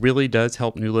review. It really does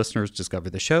help new listeners discover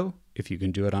the show. If you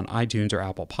can do it on iTunes or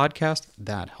Apple Podcasts,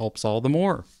 that helps all the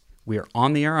more. We are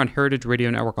on the air on Heritage Radio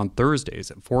Network on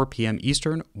Thursdays at 4 p.m.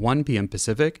 Eastern, 1 p.m.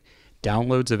 Pacific.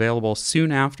 Downloads available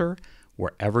soon after,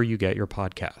 wherever you get your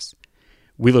podcasts.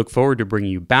 We look forward to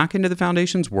bringing you back into the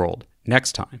Foundation's world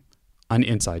next time on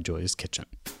Inside Julia's Kitchen.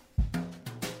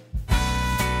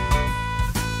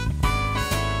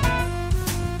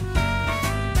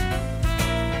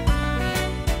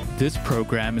 This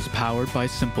program is powered by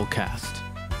Simplecast.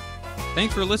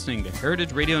 Thanks for listening to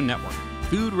Heritage Radio Network,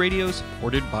 food radio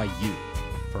supported by you.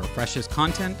 For our freshest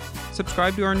content,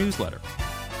 subscribe to our newsletter.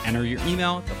 Enter your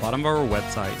email at the bottom of our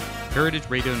website,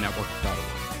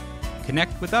 heritageradionetwork.org.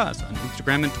 Connect with us on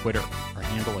Instagram and Twitter. Our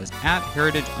handle is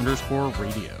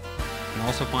 @heritage_radio. You can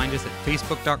also find us at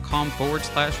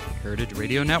facebook.com/Heritage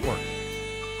Radio Network.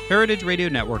 Heritage Radio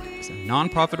Network is a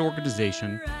nonprofit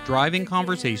organization driving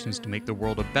conversations to make the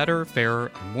world a better,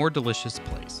 fairer, and more delicious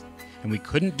place. And we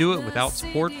couldn't do it without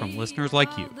support from listeners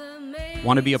like you.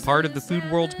 Want to be a part of the food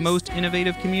world's most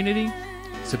innovative community?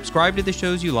 Subscribe to the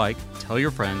shows you like, tell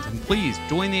your friends, and please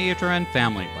join the HRN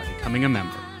family by becoming a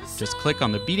member. Just click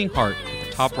on the beating heart at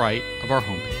the top right of our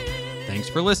homepage. Thanks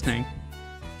for listening.